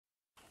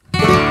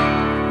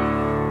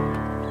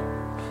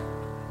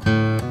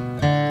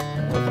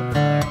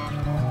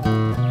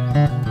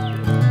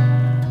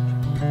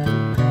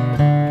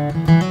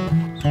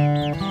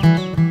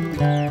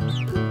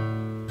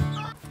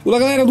Olá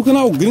galera do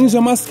canal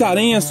Granja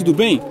Mascarenhas, tudo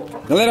bem?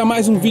 Galera,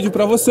 mais um vídeo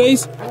para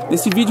vocês.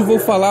 Nesse vídeo vou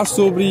falar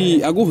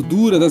sobre a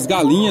gordura das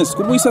galinhas,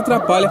 como isso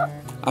atrapalha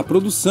a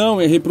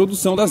produção e a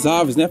reprodução das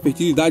aves, né? A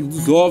fertilidade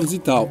dos ovos e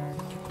tal.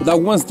 Vou dar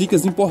algumas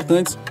dicas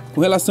importantes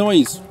com relação a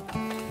isso.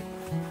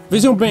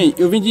 Vejam bem,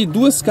 eu vendi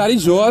duas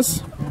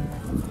carijós.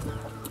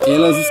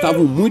 Elas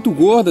estavam muito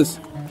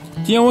gordas.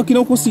 Tinha uma que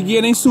não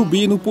conseguia nem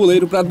subir no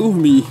puleiro para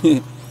dormir.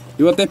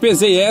 Eu até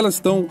pesei elas,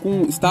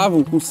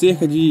 estavam com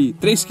cerca de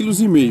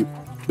 3,5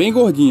 kg, bem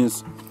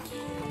gordinhas.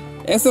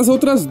 Essas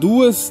outras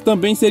duas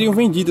também seriam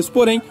vendidas,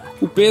 porém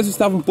o peso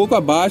estava um pouco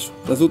abaixo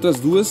das outras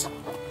duas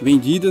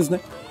vendidas, né?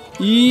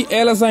 E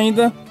elas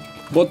ainda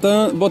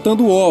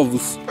botando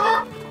ovos.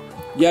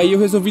 E aí eu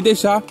resolvi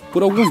deixar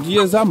por alguns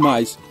dias a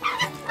mais.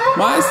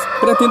 Mas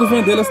pretendo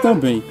vendê-las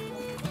também.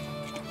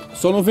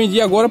 Só não vendi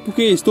agora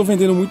porque estou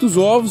vendendo muitos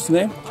ovos,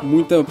 né?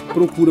 Muita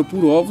procura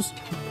por ovos.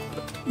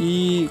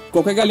 E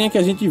qualquer galinha que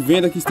a gente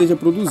venda que esteja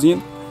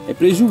produzindo é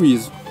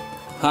prejuízo.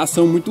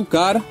 Ração muito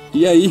cara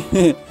e aí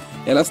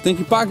elas têm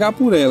que pagar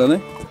por ela, né?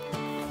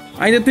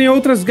 Ainda tem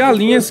outras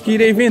galinhas que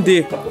irei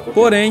vender.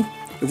 Porém,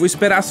 eu vou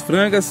esperar as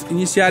frangas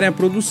iniciarem a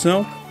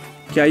produção,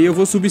 que aí eu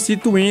vou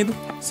substituindo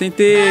sem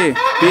ter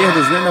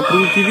perdas, né, na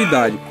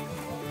produtividade.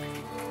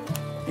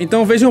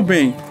 Então vejam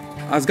bem,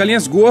 as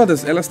galinhas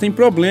gordas, elas têm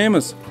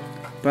problemas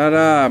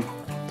para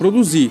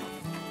produzir.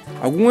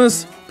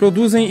 Algumas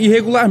produzem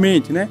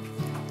irregularmente, né?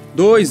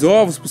 2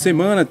 ovos por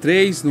semana,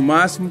 3 no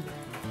máximo,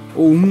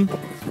 ou 1.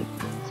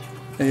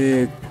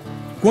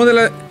 Quando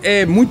ela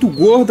é muito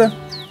gorda,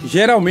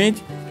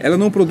 geralmente ela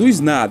não produz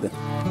nada,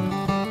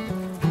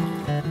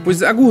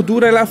 pois a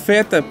gordura ela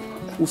afeta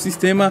o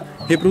sistema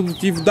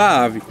reprodutivo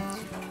da ave.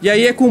 E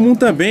aí é comum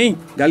também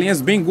galinhas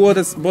bem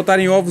gordas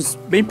botarem ovos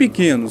bem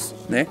pequenos,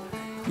 né?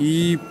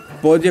 E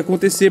pode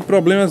acontecer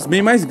problemas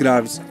bem mais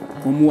graves,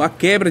 como a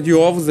quebra de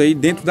ovos aí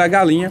dentro da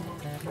galinha,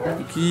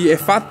 que é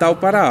fatal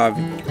para a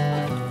ave.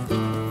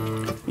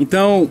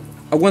 Então,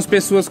 algumas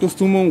pessoas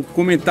costumam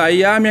comentar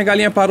aí: ah, minha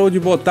galinha parou de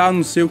botar,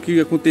 não sei o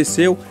que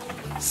aconteceu.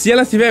 Se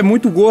ela estiver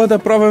muito gorda,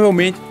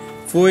 provavelmente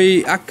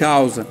foi a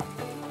causa.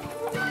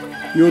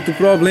 E outro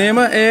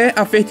problema é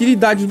a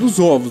fertilidade dos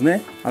ovos, né?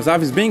 As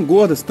aves bem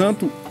gordas,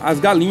 tanto as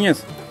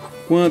galinhas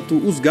quanto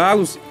os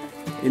galos,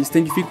 eles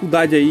têm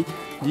dificuldade aí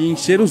de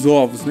encher os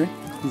ovos, né?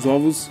 Os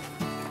ovos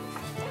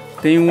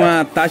têm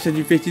uma taxa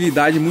de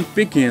fertilidade muito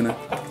pequena.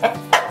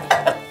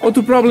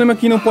 Outro problema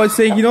que não pode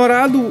ser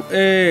ignorado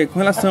é com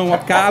relação a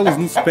calos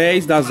nos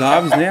pés das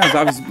aves, né? As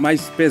aves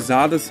mais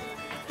pesadas,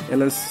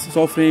 elas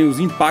sofrem os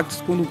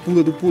impactos quando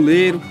pula do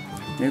puleiro,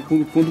 né?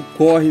 Quando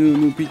corre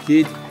no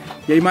piquete,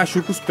 e aí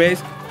machuca os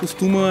pés,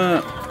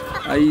 costuma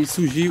aí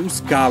surgir os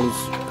calos.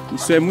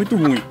 Isso é muito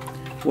ruim.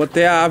 Ou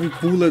até a ave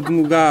pula de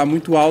um lugar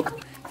muito alto,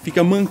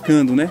 fica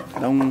mancando, né?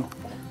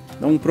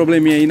 Dá um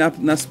probleminha aí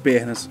nas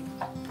pernas.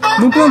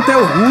 Num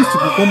plantel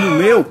rústico como o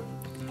meu,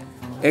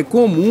 é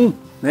comum,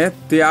 né,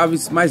 ter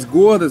aves mais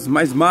gordas,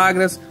 mais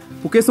magras,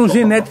 porque são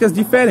genéticas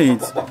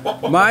diferentes.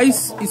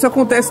 Mas isso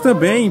acontece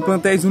também em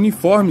plantéis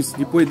uniformes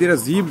de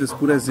poedeiras híbridas,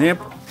 por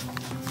exemplo,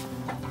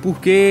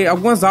 porque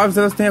algumas aves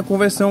elas têm a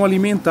conversão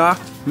alimentar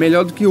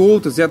melhor do que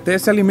outras e até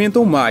se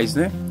alimentam mais,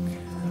 né?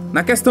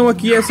 Na questão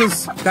aqui,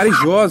 essas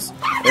carijós,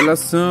 elas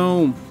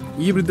são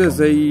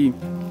híbridas aí,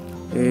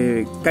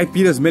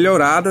 caipiras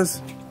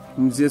melhoradas,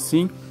 vamos dizer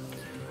assim,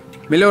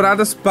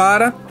 melhoradas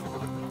para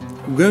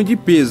o ganho de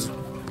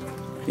peso.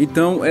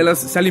 Então elas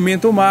se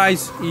alimentam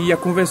mais e a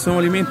conversão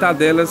alimentar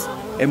delas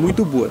é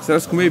muito boa. Se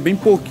elas comerem bem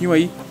pouquinho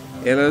aí,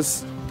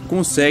 elas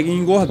conseguem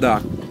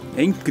engordar.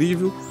 É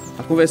incrível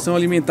a conversão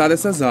alimentar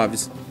dessas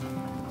aves.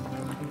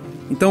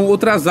 Então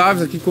outras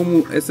aves aqui,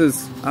 como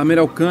essas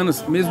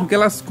americanas, mesmo que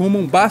elas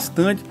comam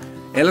bastante,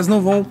 elas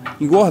não vão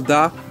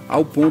engordar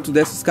ao ponto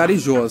dessas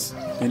carijós,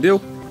 entendeu?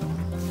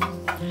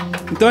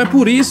 Então é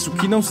por isso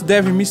que não se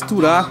deve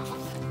misturar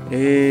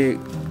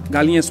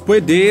galinhas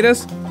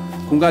poedeiras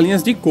com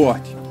galinhas de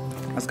corte.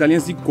 As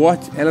galinhas de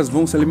corte, elas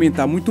vão se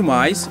alimentar muito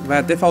mais, vai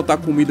até faltar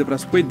comida para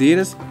as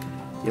poedeiras,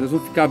 elas vão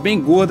ficar bem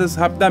gordas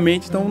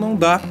rapidamente, então não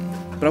dá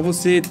para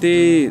você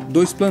ter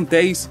dois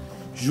plantéis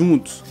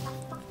juntos,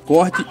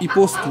 corte e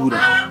postura.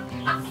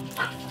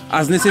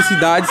 As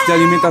necessidades de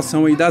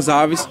alimentação aí das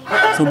aves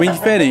são bem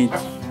diferentes.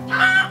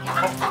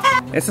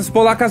 Essas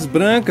polacas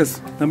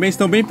brancas também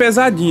estão bem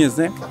pesadinhas,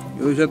 né?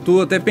 Eu já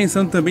estou até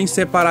pensando também em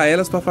separar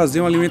elas para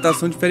fazer uma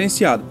alimentação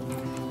diferenciada.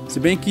 Se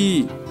bem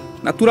que,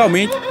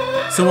 naturalmente,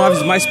 são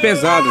aves mais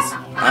pesadas,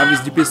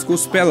 aves de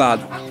pescoço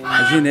pelado.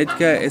 A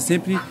genética é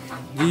sempre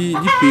de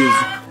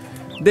peso.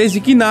 Desde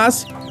que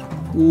nasce,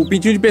 o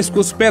pintinho de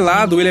pescoço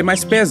pelado ele é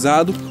mais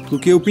pesado do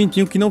que o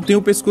pintinho que não tem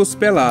o pescoço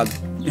pelado.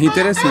 É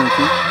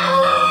interessante, né?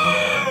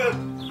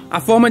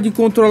 A forma de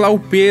controlar o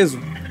peso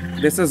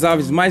dessas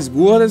aves mais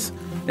gordas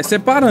é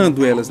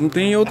separando elas, não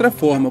tem outra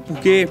forma,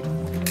 porque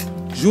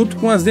junto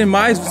com as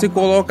demais você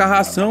coloca a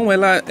ração,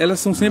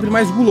 elas são sempre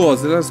mais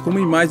gulosas, elas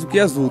comem mais do que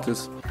as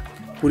outras.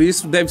 Por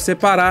isso deve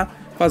separar,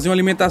 fazer uma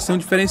alimentação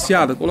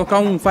diferenciada, colocar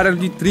um farelo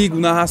de trigo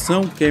na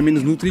ração, que é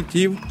menos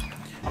nutritivo,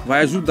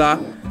 vai ajudar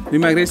no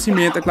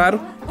emagrecimento, é claro,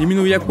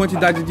 diminuir a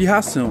quantidade de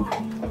ração.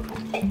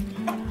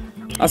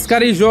 As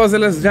carijós,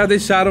 elas já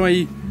deixaram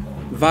aí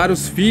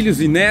vários filhos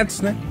e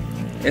netos, né?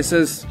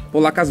 Essas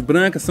polacas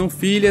brancas são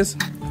filhas.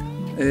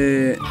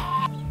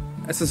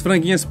 Essas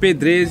franguinhas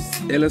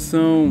pedrezes, elas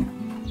são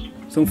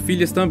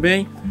filhas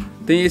também.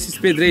 Tem esses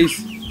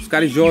pedrez, os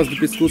carijós do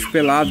pescoço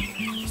pelado,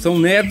 são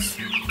netos.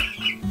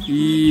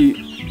 E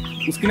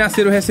os que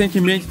nasceram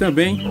recentemente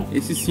também,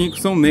 esses 5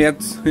 são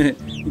netos.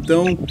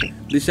 Então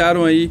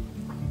deixaram aí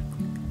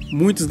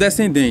muitos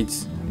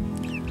descendentes.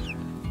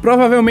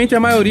 Provavelmente a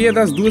maioria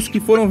das duas que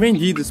foram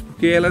vendidas,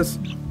 porque elas,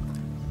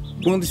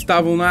 quando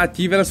estavam na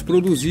ativa, elas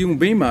produziam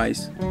bem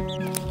mais.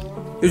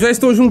 Eu já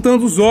estou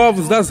juntando os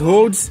ovos das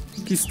holds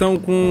que estão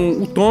com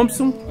o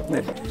Thompson,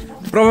 né?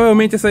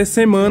 Provavelmente essa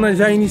semana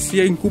já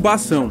inicia a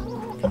incubação.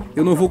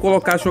 Eu não vou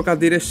colocar a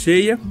chocadeira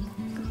cheia,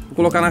 vou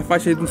colocar na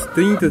faixa aí dos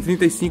 30,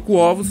 35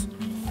 ovos,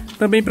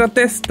 também para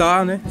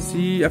testar, né,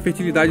 se a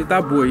fertilidade está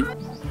boa aí.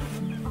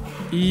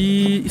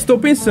 E estou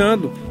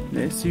pensando,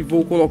 né, se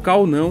vou colocar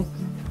ou não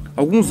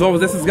alguns ovos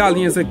dessas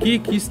galinhas aqui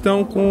que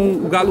estão com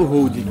o galo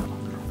hold.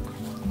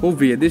 Vou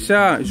ver,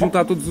 deixa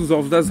juntar todos os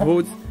ovos das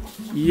holds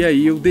e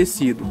aí eu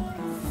decido,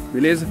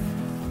 beleza?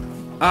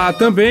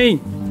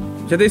 Também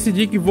já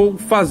decidi que vou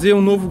fazer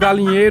um novo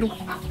galinheiro.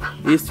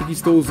 Este que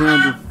estou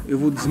usando eu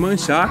vou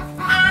desmanchar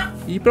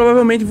e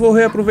provavelmente vou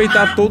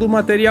reaproveitar todo o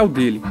material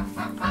dele.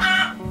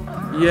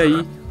 E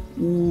aí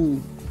o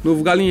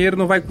novo galinheiro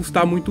não vai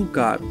custar muito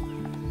caro.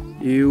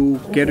 Eu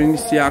quero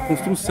iniciar a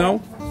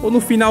construção ou no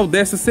final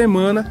dessa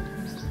semana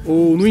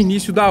ou no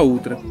início da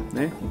outra,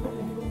 né?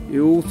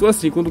 Eu sou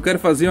assim, quando quero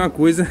fazer uma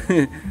coisa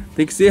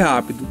tem que ser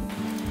rápido.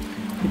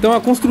 Então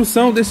a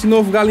construção desse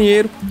novo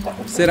galinheiro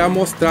será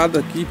mostrada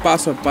aqui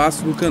passo a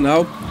passo no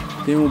canal.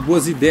 Tenho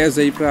boas ideias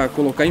aí para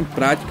colocar em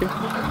prática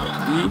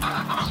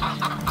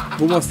e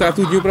vou mostrar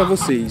tudinho para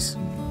vocês.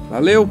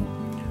 Valeu?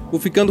 Vou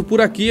ficando por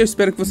aqui, eu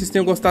espero que vocês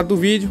tenham gostado do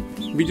vídeo.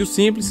 Vídeo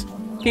simples.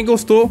 Quem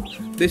gostou,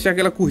 deixa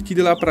aquela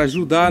curtida lá para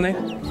ajudar, né?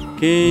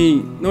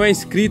 Quem não é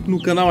inscrito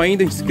no canal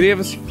ainda,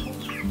 inscreva-se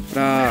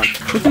para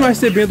continuar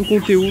recebendo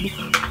conteúdo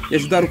e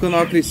ajudar o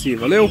canal a crescer.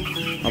 Valeu?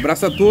 Um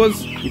abraço a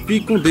todos e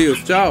fique com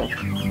Deus. Tchau!